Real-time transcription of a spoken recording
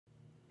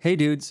Hey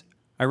dudes,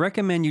 I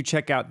recommend you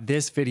check out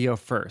this video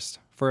first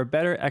for a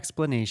better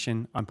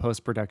explanation on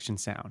post-production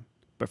sound.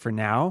 But for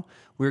now,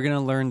 we're going to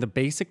learn the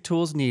basic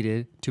tools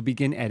needed to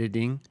begin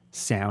editing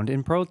sound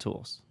in Pro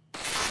Tools.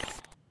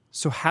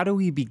 So how do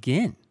we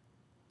begin?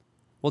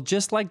 Well,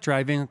 just like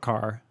driving a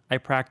car, I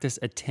practice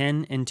a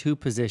 10 and 2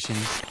 position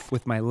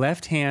with my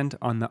left hand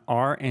on the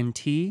R and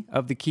T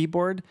of the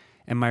keyboard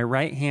and my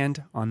right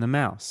hand on the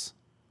mouse.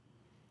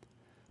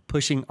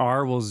 Pushing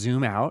R will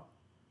zoom out,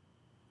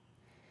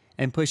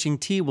 and pushing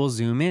T will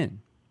zoom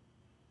in.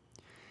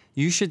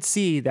 You should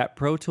see that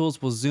Pro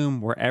Tools will zoom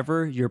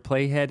wherever your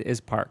playhead is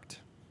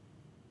parked.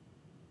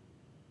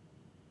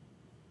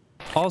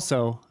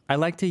 Also, I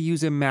like to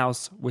use a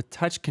mouse with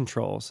touch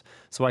controls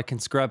so I can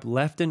scrub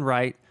left and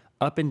right,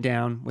 up and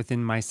down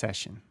within my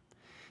session.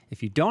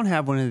 If you don't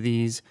have one of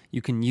these,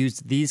 you can use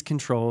these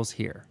controls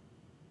here.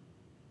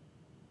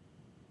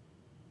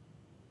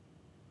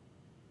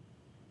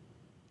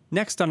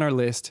 Next on our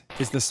list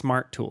is the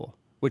Smart tool,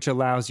 which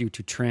allows you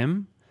to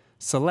trim,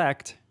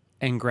 select,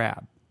 and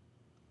grab.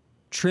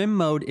 Trim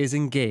mode is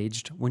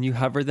engaged when you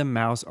hover the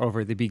mouse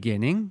over the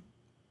beginning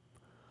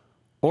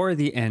or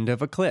the end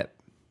of a clip.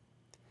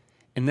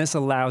 And this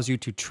allows you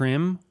to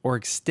trim or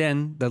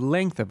extend the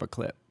length of a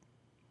clip.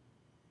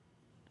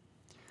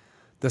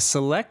 The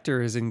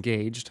selector is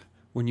engaged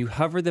when you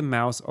hover the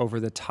mouse over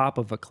the top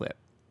of a clip,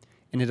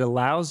 and it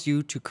allows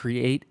you to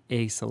create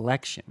a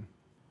selection.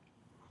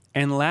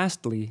 And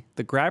lastly,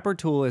 the grabber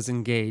tool is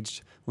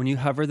engaged when you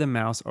hover the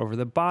mouse over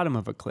the bottom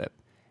of a clip,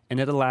 and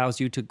it allows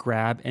you to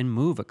grab and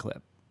move a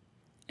clip.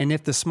 And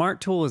if the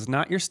Smart tool is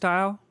not your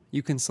style,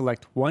 you can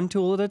select one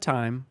tool at a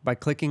time by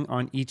clicking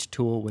on each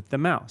tool with the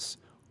mouse,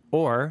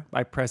 or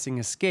by pressing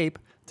Escape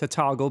to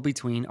toggle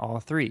between all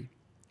three.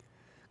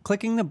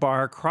 Clicking the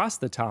bar across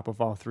the top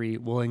of all three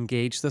will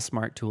engage the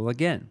Smart tool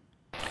again.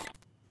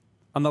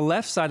 On the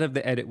left side of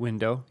the edit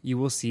window, you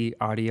will see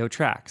audio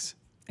tracks.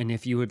 And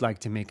if you would like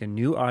to make a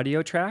new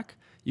audio track,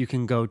 you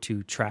can go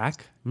to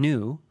Track,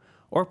 New,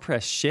 or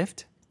press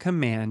Shift,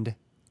 Command,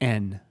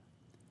 N.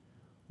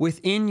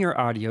 Within your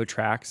audio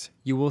tracks,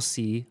 you will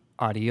see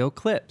audio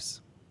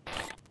clips.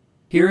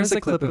 Here is a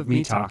clip of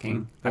me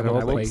talking that I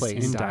will place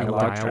in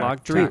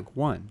Dialogue Track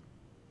 1.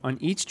 On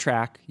each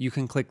track, you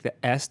can click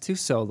the S to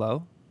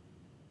solo.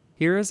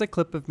 Here is a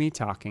clip of me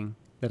talking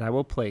that I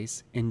will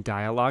place in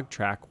Dialogue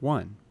Track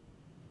 1.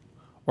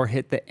 Or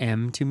hit the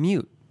M to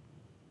mute.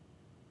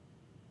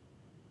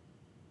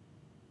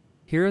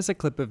 Here is a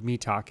clip of me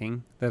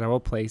talking that I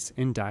will place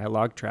in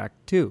Dialogue Track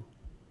 2.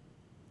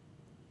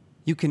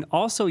 You can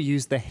also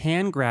use the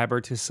hand grabber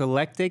to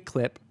select a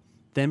clip,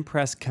 then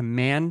press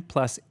Command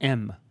plus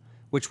M,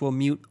 which will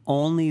mute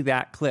only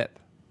that clip.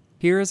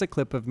 Here is a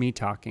clip of me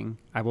talking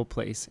I will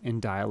place in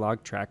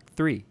Dialogue Track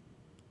 3.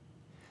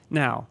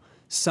 Now,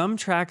 some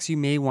tracks you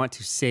may want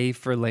to save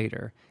for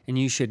later, and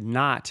you should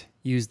not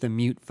use the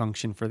mute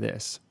function for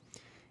this.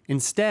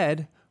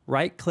 Instead,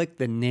 right-click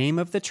the name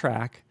of the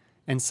track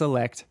and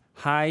select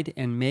Hide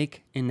and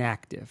Make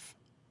Inactive.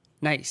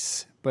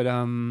 Nice, but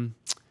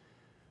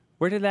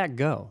where did that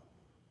go?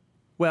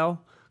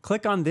 Well,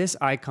 click on this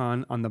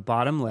icon on the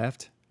bottom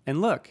left,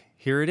 and look,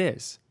 here it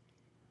is.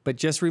 But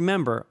just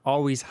remember,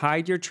 always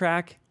hide your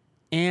track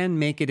and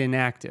make it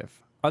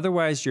inactive.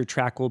 Otherwise, your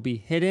track will be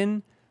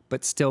hidden,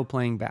 but still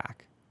playing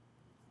back.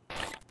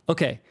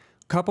 Okay,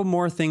 a couple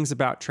more things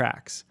about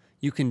tracks.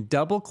 You can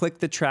double-click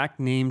the track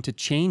name to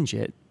change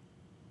it,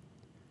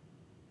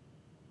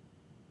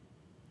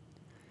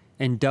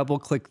 and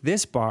double-click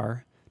this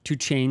bar to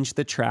change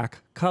the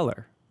track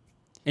color.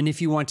 And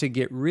if you want to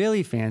get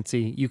really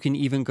fancy, you can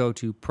even go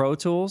to Pro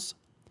Tools,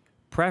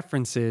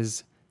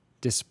 Preferences,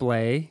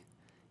 Display,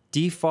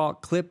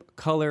 Default Clip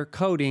Color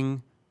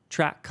Coding,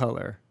 Track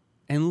Color.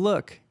 And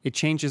look, it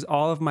changes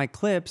all of my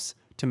clips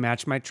to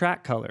match my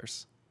track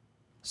colors.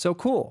 So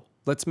cool,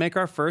 let's make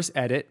our first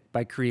edit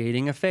by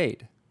creating a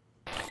fade.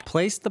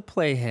 Place the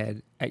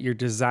playhead at your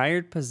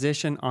desired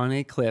position on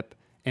a clip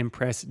and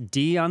press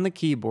D on the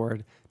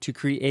keyboard to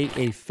create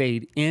a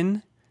fade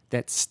in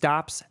that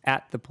stops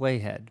at the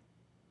playhead.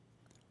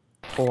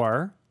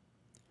 Or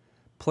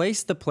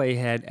place the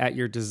playhead at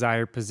your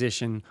desired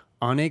position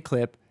on a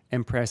clip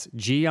and press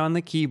G on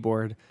the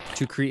keyboard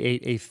to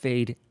create a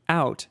fade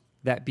out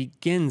that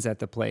begins at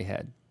the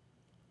playhead.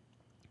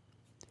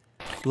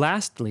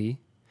 Lastly,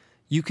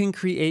 you can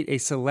create a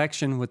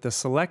selection with the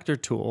selector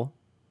tool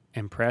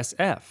and press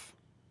F.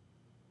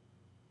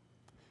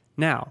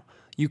 Now,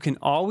 you can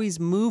always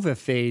move a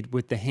fade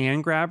with the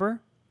hand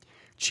grabber,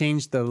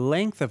 change the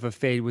length of a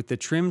fade with the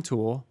trim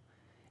tool,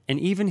 and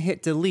even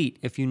hit delete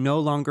if you no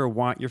longer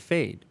want your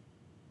fade.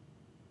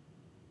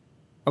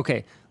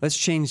 Okay, let's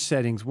change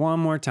settings one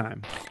more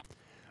time.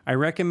 I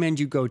recommend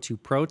you go to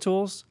Pro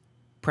Tools,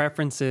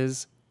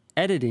 Preferences,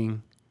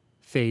 Editing,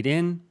 Fade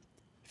In,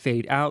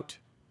 Fade Out,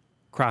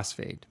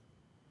 Crossfade.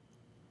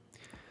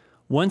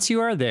 Once you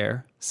are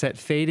there, set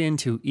Fade In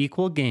to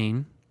equal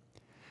gain,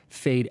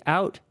 Fade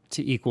Out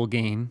to equal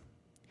gain,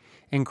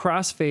 and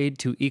Crossfade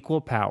to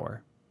equal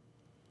power.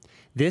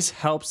 This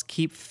helps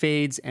keep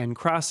fades and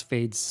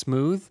crossfades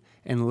smooth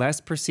and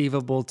less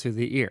perceivable to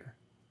the ear.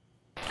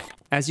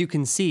 As you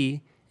can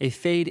see, a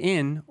fade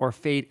in or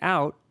fade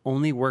out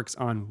only works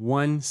on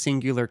one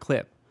singular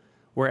clip,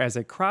 whereas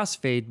a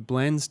crossfade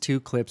blends two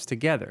clips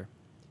together.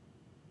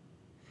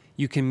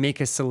 You can make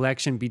a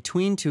selection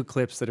between two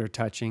clips that are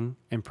touching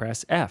and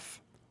press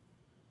F.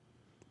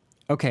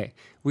 Okay,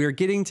 we are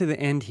getting to the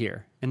end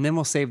here, and then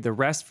we'll save the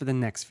rest for the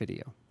next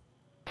video.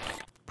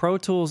 Pro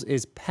Tools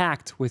is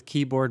packed with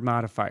keyboard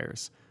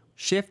modifiers.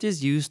 Shift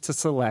is used to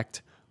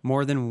select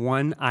more than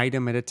one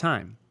item at a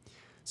time.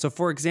 So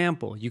for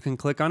example, you can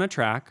click on a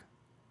track,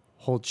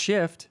 hold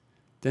Shift,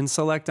 then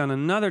select on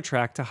another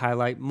track to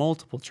highlight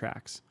multiple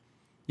tracks.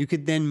 You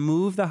could then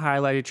move the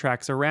highlighted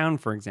tracks around,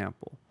 for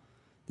example.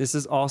 This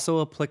is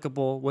also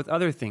applicable with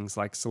other things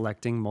like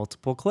selecting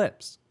multiple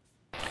clips.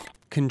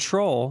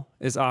 Control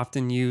is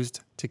often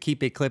used to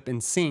keep a clip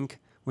in sync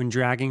when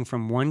dragging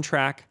from one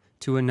track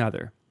to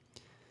another.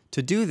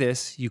 To do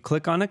this, you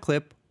click on a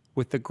clip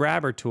with the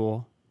grabber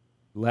tool,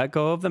 let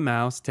go of the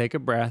mouse, take a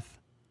breath,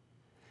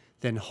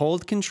 then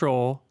hold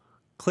Control,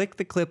 click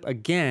the clip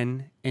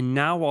again, and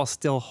now while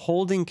still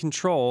holding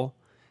Control,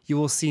 you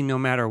will see no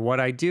matter what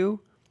I do,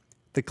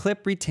 the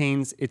clip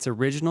retains its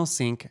original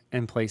sync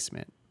and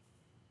placement.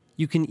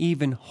 You can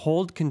even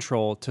hold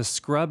Control to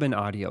scrub an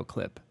audio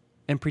clip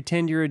and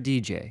pretend you're a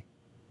DJ.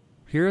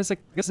 Here is a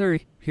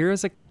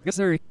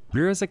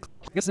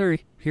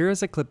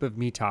clip of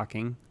me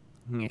talking.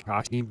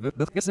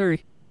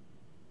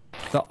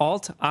 The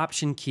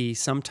Alt-Option key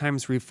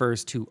sometimes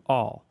refers to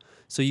all,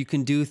 so you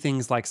can do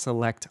things like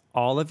select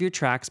all of your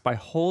tracks by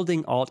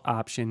holding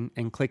Alt-Option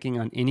and clicking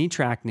on any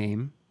track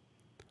name,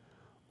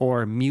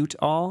 or mute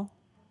all,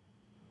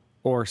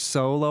 or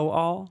solo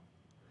all.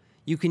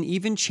 You can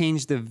even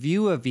change the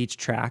view of each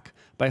track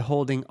by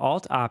holding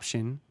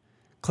Alt-Option,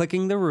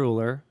 clicking the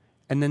ruler,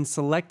 and then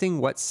selecting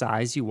what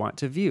size you want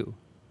to view.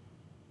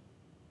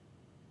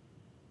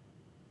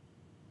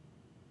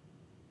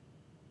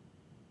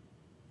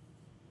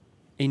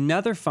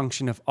 Another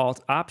function of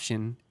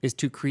Alt-Option is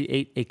to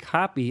create a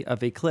copy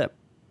of a clip.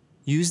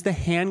 Use the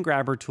hand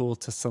grabber tool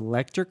to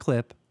select your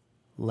clip,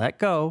 let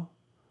go,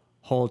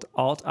 hold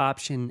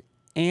Alt-Option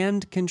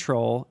and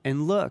Control,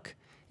 and look,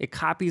 it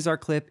copies our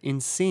clip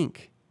in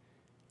sync.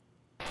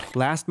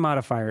 Last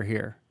modifier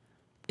here.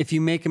 If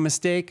you make a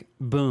mistake,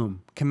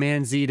 boom,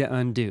 Command Z to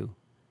undo.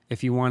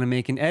 If you want to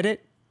make an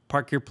edit,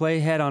 park your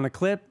playhead on a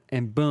clip,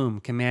 and boom,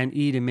 Command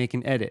E to make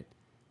an edit.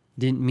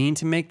 Didn't mean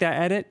to make that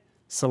edit?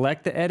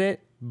 Select the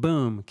edit,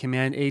 boom,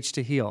 Command H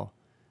to heal.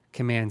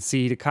 Command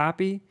C to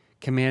copy,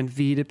 Command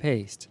V to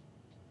paste.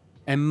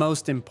 And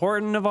most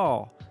important of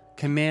all,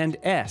 Command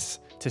S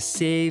to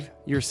save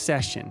your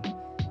session.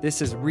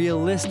 This is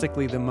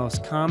realistically the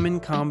most common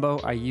combo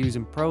I use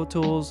in Pro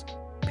Tools,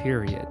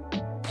 period.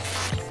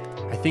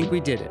 I think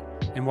we did it.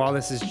 And while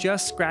this is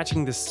just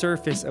scratching the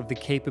surface of the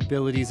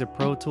capabilities of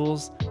Pro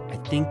Tools, I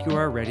think you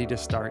are ready to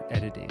start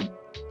editing.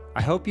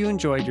 I hope you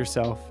enjoyed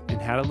yourself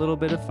and had a little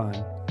bit of fun.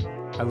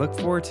 I look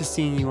forward to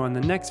seeing you on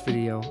the next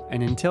video,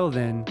 and until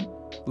then,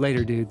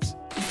 later dudes.